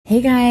Hey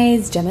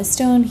guys, Gemma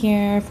Stone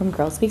here from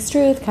Girl Speaks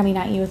Truth, coming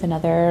at you with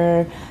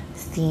another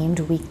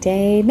themed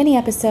weekday mini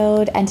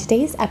episode. And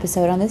today's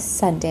episode on this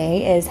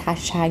Sunday is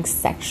hashtag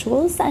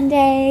Sexual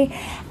Sunday.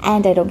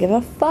 And I don't give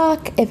a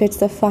fuck if it's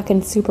the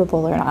fucking Super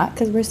Bowl or not,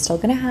 because we're still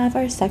going to have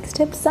our Sex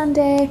Tip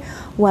Sunday,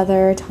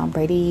 whether Tom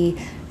Brady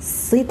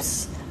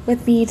sleeps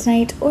with me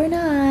tonight or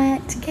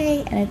not,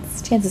 okay? And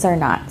its chances are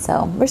not,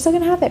 so we're still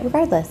going to have it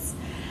regardless.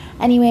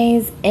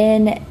 Anyways,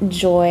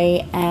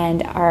 enjoy,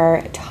 and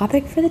our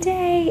topic for the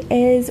day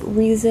is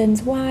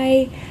reasons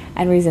why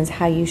and reasons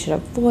how you should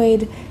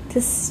avoid to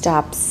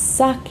stop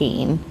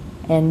sucking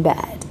in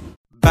bed.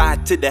 Bye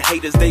to the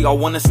haters, they all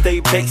wanna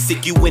stay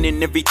basic. You win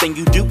in everything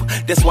you do,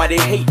 that's why they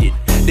hate it.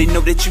 They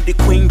know that you the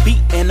queen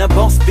bee and a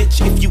boss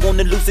bitch. If you on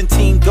the losing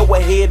team, go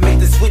ahead, make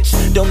the switch.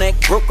 Don't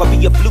act broke or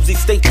be a floozy,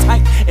 stay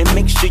tight and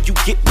make sure you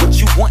get what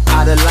you want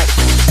out of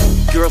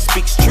life. Girl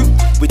Speaks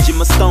Truth with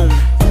Gemma Stone.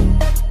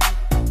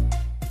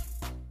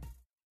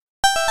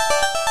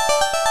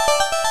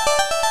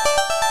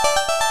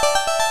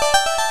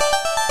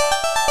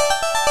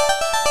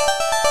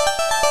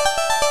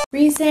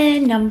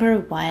 Reason number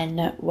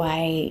one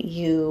why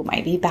you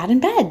might be bad in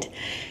bed.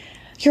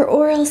 Your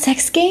oral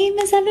sex game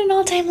is at an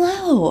all-time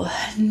low.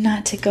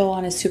 Not to go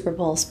on a Super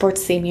Bowl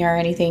sports theme here or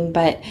anything,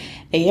 but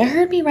you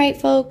heard me right,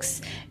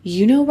 folks.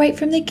 You know right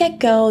from the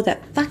get-go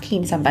that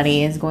fucking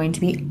somebody is going to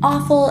be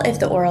awful if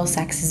the oral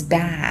sex is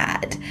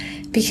bad.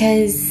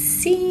 Because,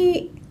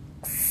 see,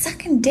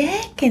 sucking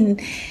dick and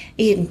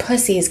eating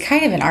pussy is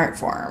kind of an art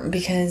form,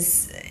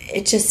 because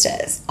it just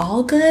is.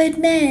 All good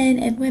men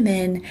and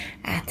women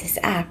at this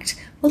act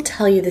will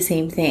tell you the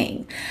same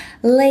thing.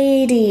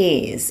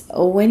 Ladies,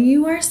 when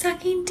you are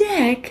sucking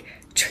dick,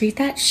 treat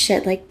that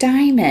shit like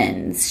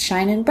diamonds,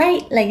 shining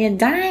bright like a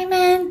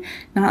diamond,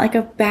 not like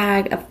a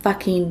bag of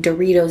fucking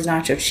Doritos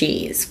nacho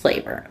cheese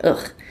flavor.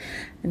 Ugh.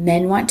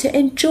 Men want to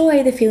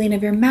enjoy the feeling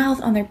of your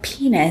mouth on their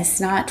penis,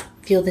 not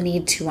feel the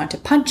need to want to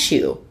punch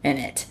you in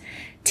it.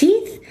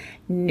 Teeth?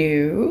 No.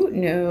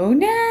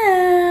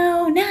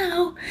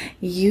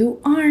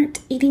 You aren't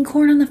eating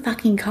corn on the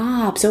fucking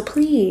cob, so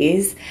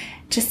please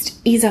just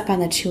ease up on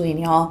the chewing,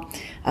 y'all.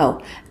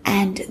 Oh,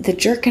 and the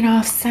jerking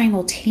off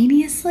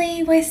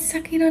simultaneously while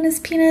sucking on his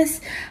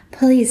penis,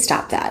 please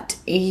stop that.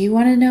 You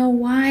want to know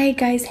why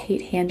guys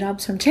hate hand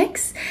jobs from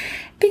chicks?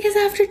 Because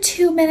after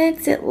 2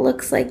 minutes, it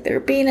looks like their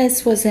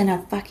penis was in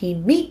a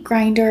fucking meat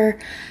grinder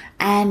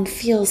and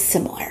feels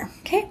similar,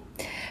 okay?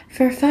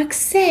 For fuck's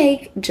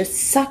sake, just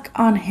suck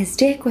on his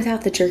dick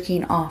without the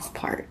jerking off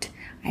part.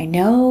 I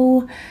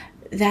know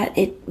that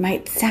it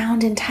might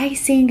sound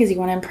enticing because you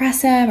want to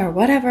impress him or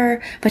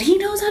whatever, but he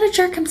knows how to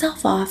jerk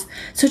himself off,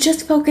 so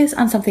just focus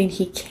on something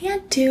he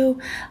can't do,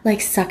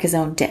 like suck his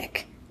own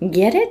dick.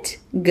 Get it?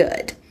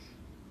 Good.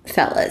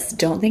 Fellas,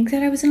 don't think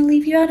that I was going to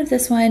leave you out of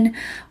this one.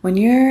 When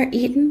you're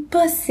eating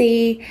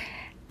pussy,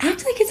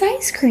 act like it's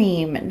ice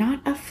cream,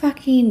 not a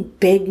fucking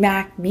Big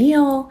Mac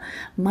meal.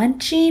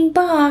 Munching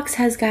box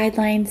has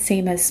guidelines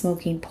same as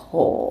smoking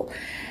pole.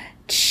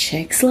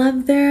 Chicks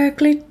love their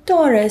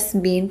clitoris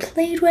being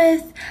played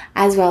with,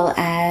 as well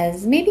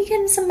as maybe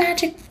getting some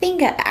magic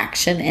finger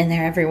action in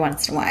there every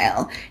once in a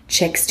while.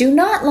 Chicks do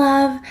not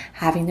love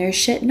having their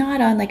shit gnawed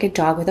on like a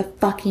dog with a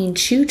fucking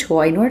chew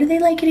toy, nor do they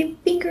like getting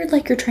fingered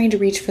like you're trying to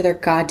reach for their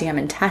goddamn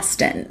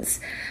intestines.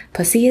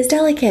 Pussy is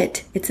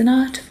delicate. It's an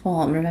art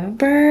form,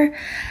 remember?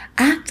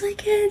 Act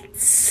like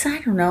it's, I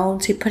don't know,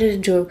 to put it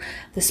into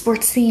the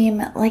sports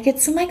theme, like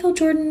it's Michael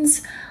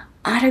Jordan's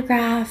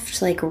autographed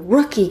like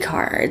rookie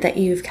card that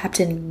you've kept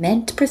in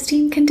mint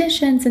pristine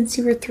condition since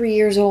you were 3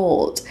 years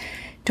old.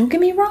 Don't get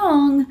me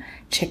wrong,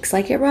 chicks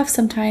like it rough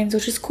sometimes,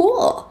 which is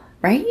cool,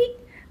 right?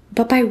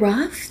 But by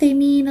rough, they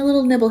mean a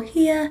little nibble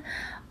here,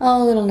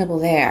 a little nibble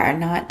there,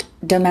 not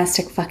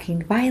domestic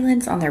fucking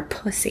violence on their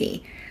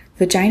pussy.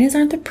 Vaginas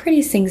aren't the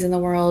prettiest things in the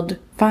world.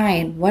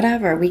 Fine,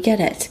 whatever, we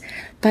get it.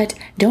 But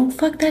don't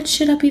fuck that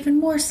shit up even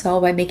more so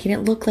by making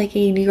it look like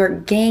a New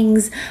York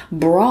gangs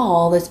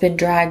brawl that's been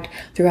dragged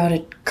throughout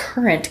a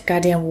current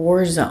goddamn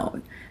war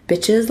zone.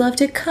 Bitches love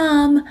to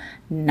come,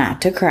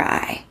 not to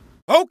cry.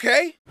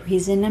 Okay.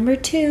 Reason number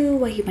two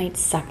why you might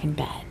suck in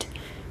bed.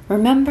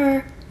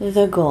 Remember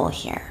the goal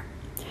here.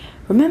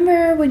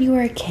 Remember when you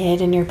were a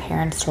kid and your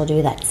parents told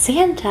you that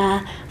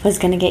Santa was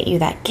going to get you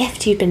that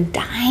gift you'd been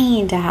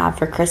dying to have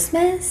for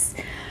Christmas?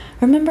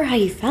 Remember how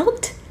you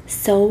felt?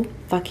 So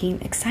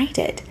fucking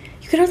excited.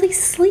 You could hardly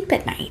sleep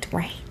at night,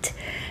 right?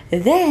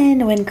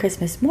 Then when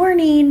Christmas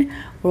morning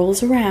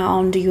rolls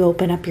around, you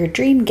open up your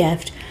dream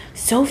gift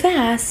so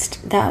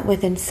fast that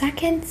within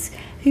seconds,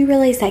 you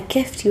realize that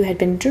gift you had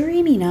been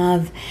dreaming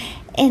of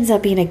ends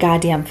up being a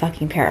goddamn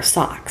fucking pair of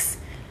socks.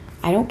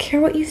 I don't care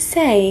what you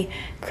say,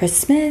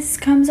 Christmas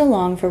comes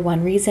along for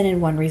one reason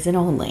and one reason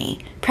only.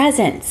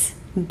 Presents.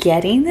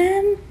 Getting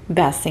them,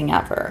 best thing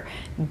ever.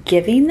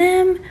 Giving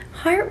them,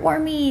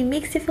 heartwarming,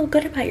 makes you feel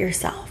good about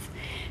yourself.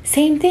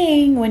 Same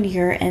thing when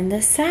you're in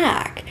the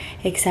sack,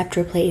 except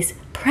replace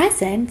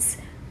presents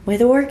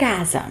with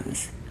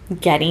orgasms.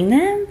 Getting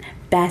them,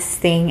 best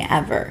thing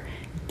ever.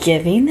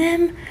 Giving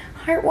them,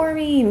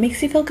 heartwarming,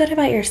 makes you feel good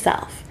about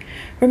yourself.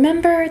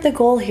 Remember the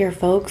goal here,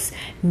 folks.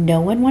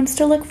 No one wants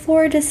to look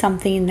forward to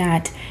something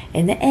that,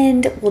 in the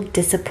end, will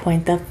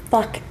disappoint the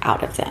fuck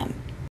out of them.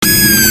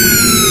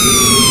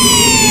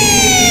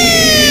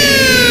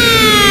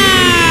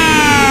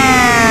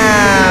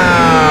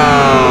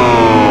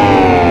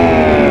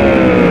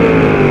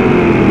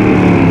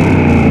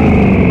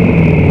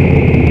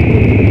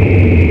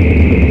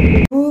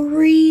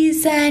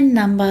 Reason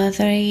number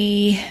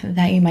 3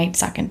 that you might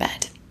suck in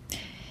bed.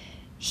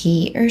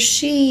 He or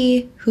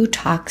she who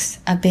talks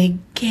a big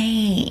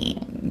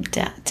game. ...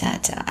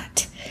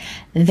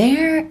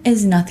 There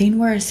is nothing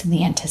worse than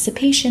the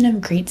anticipation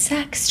of great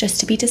sex just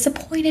to be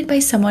disappointed by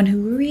someone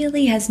who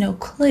really has no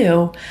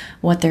clue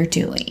what they're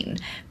doing.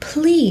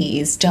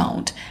 Please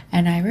don't,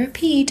 and I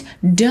repeat,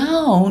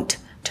 don't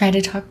try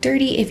to talk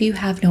dirty if you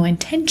have no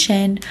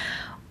intention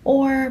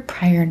or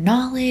prior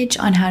knowledge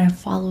on how to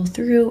follow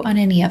through on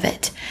any of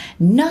it.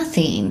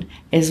 Nothing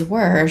is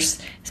worse,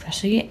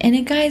 especially in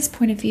a guy's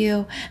point of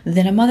view,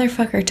 than a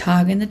motherfucker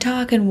talking the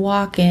talk and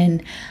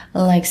walking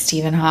like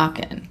Stephen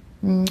Hawking.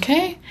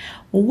 Okay?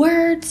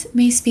 Words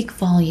may speak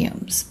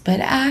volumes,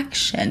 but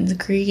actions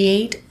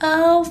create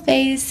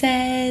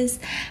faces.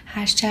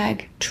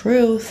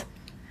 #truth.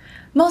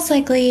 Most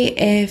likely,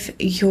 if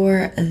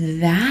you're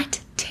that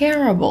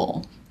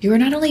terrible, you're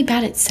not only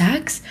bad at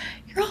sex,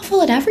 you're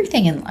awful at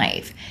everything in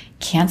life.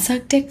 Can't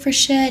suck dick for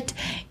shit,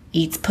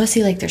 eats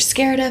pussy like they're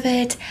scared of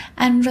it,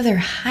 and rather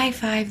high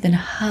five than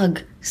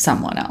hug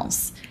someone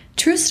else.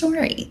 True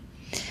story.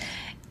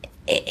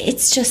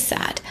 It's just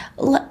sad.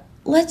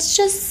 Let's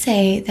just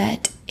say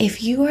that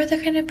if you are the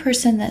kind of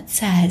person that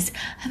says,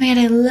 oh my God,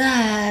 I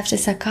love to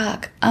suck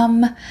cock,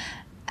 and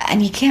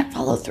you can't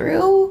follow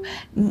through,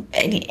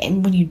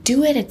 and when you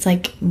do it, it's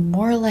like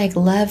more like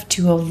love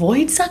to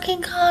avoid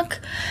sucking cock.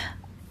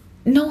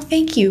 No,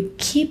 thank you.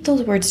 Keep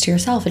those words to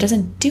yourself. It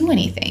doesn't do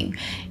anything.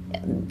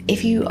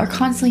 If you are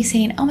constantly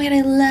saying, oh my God,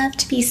 I love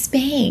to be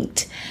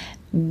spanked,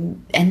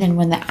 and then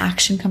when the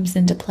action comes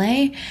into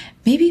play,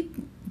 maybe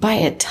by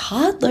a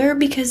toddler,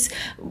 because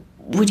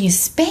when you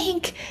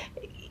spank,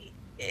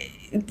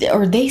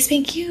 or they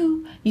spank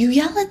you, you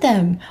yell at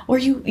them, or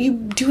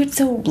you do it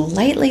so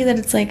lightly that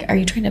it's like, are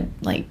you trying to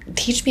like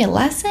teach me a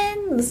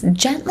lesson?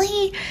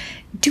 Gently.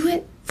 Do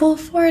it full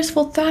force,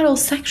 full throttle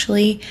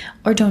sexually,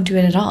 or don't do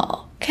it at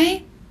all.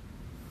 Okay?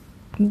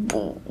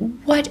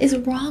 What is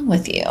wrong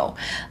with you?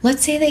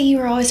 Let's say that you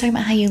were always talking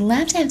about how you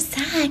love to have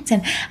sex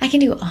and I can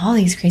do all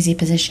these crazy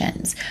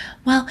positions.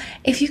 Well,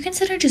 if you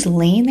consider just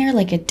laying there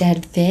like a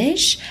dead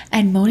fish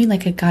and moaning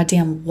like a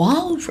goddamn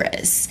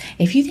walrus,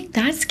 if you think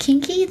that's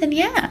kinky, then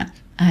yeah,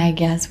 I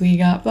guess we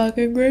got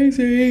fucking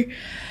crazy.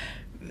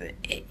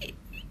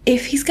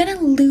 If he's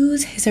gonna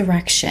lose his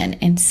erection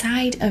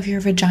inside of your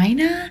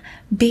vagina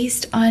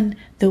based on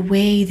the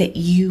way that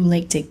you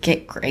like to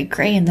get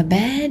cray in the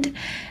bed,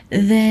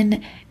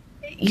 then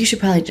you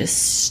should probably just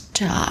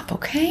stop,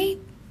 okay?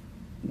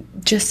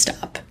 Just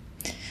stop.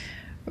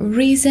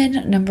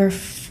 Reason number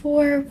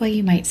 4 why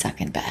you might suck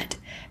in bed.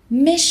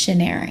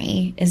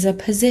 Missionary is a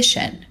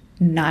position,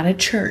 not a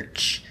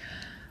church.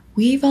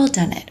 We've all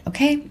done it,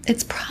 okay?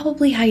 It's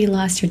probably how you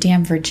lost your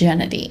damn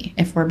virginity,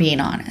 if we're being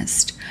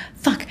honest.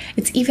 Fuck,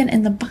 it's even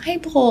in the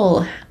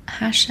Bible.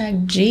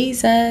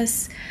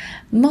 #Jesus.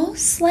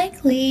 Most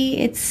likely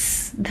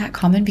it's that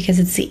common because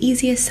it's the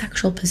easiest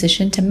sexual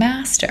position to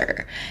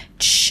master.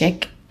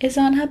 Chick is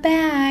on her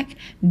back.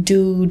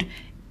 Dude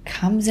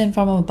comes in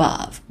from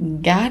above.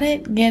 Got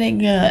it? Get it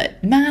good.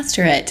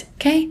 Master it,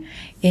 okay?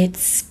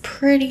 It's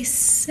pretty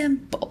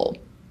simple.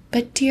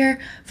 But dear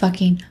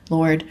fucking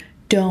Lord,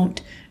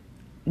 don't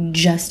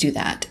just do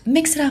that.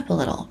 Mix it up a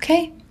little,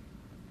 okay?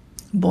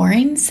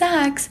 Boring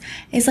sex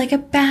is like a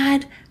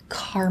bad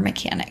car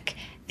mechanic.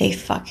 They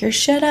fuck your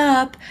shit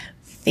up,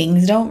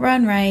 things don't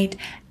run right,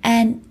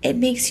 and it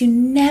makes you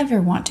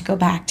never want to go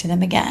back to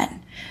them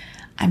again.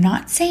 I'm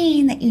not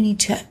saying that you need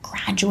to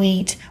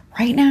graduate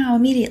right now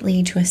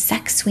immediately to a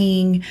sex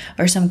swing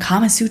or some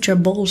Kama Sutra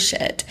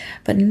bullshit,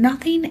 but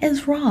nothing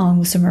is wrong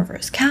with some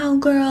reverse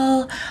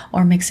cowgirl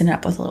or mixing it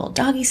up with a little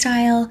doggy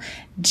style.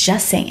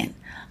 Just saying.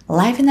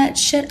 Liven that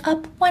shit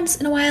up once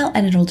in a while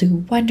and it'll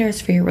do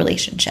wonders for your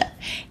relationship.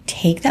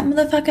 Take that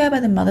motherfucker by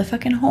the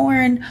motherfucking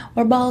horn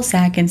or ball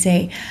sack and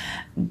say,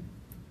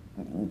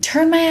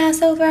 turn my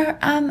ass over,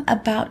 I'm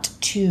about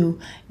to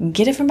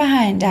get it from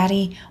behind,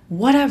 daddy,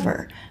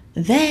 whatever.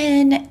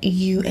 Then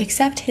you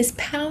accept his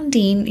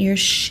pounding your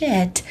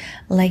shit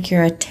like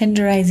you're a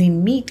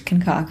tenderizing meat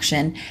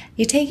concoction.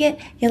 You take it,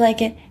 you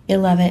like it, you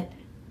love it,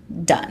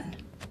 done.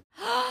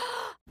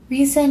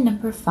 Reason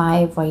number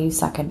 5 why you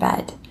suck in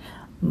bed.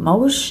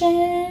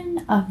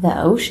 Motion of the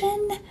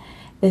ocean?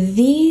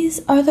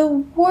 These are the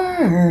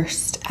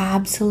worst,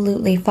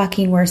 absolutely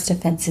fucking worst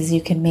offenses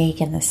you can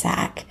make in the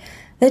sack.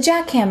 The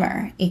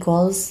jackhammer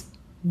equals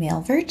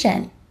male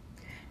virgin.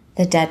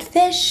 The dead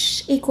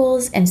fish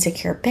equals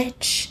insecure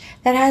bitch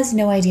that has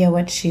no idea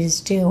what she's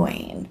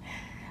doing.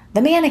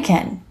 The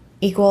mannequin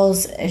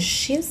equals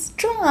she's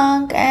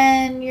drunk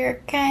and you're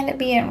kind of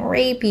being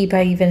rapey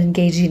by even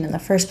engaging in the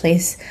first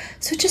place,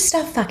 so just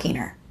stop fucking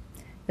her.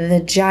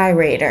 the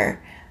gyrator.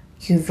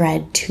 You've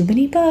read too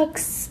many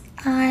books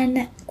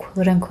on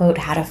quote-unquote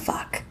how to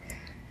fuck.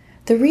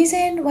 The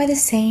reason why the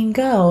saying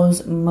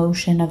goes,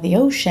 motion of the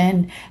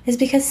ocean, is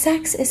because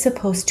sex is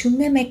supposed to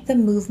mimic the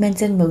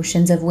movements and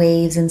motions of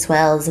waves and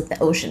swells that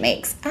the ocean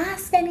makes.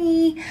 Ask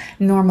any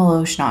normal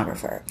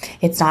oceanographer.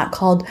 It's not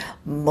called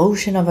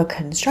motion of a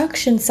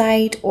construction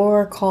site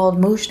or called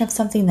motion of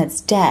something that's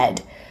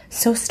dead.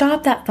 So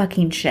stop that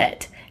fucking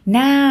shit.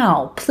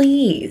 Now,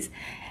 please.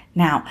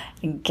 Now,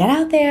 get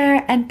out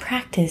there and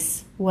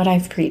practice what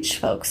I've preached,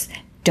 folks.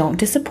 Don't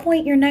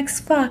disappoint your next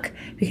fuck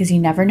because you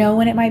never know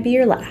when it might be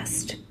your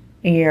last.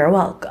 You're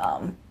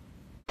welcome.